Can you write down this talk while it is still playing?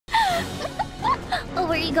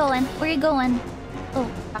you going? Where you going? Oh.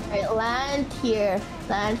 Alright, land here.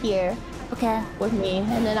 Land here. Okay. With me.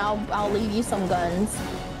 And then I'll leave you some guns.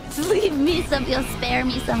 Leave me some, you'll spare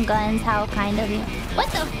me some guns. How kind of you. What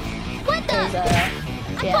the? What the?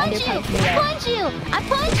 I punch you! I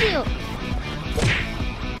punch you!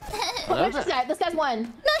 Where's this guy? This guy's one.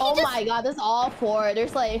 No, oh my god, this is all four.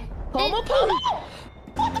 There's like... Pomu! What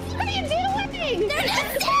the fuck are you doing? They're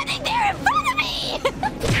just standing there in front of me!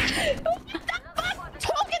 What the fuck?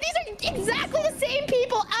 Token, these are exactly the same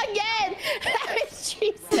people again!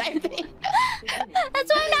 Jeez, that's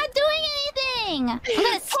why I'm not doing anything! I'm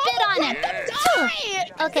gonna spit on him!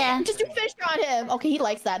 Okay. Just do Fisher on him! Okay, he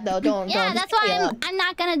likes that though, don't. That's why I'm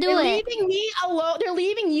not gonna do it. They're leaving me alone. They're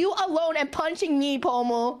leaving you alone and punching me,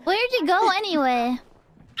 Pomu. Where'd you go anyway?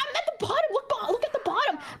 I'm at the bottom. Look at the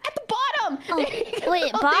bottom. At the bottom. Oh,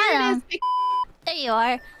 wait, bottom. There you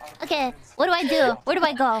are. Okay, what do I do? Where do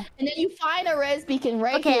I go? And then you find a res beacon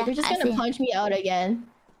right here. They're just gonna punch me out again.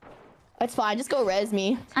 It's fine. Just go res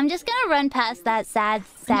me. I'm just gonna run past that sad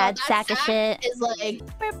sack of shit. Is like.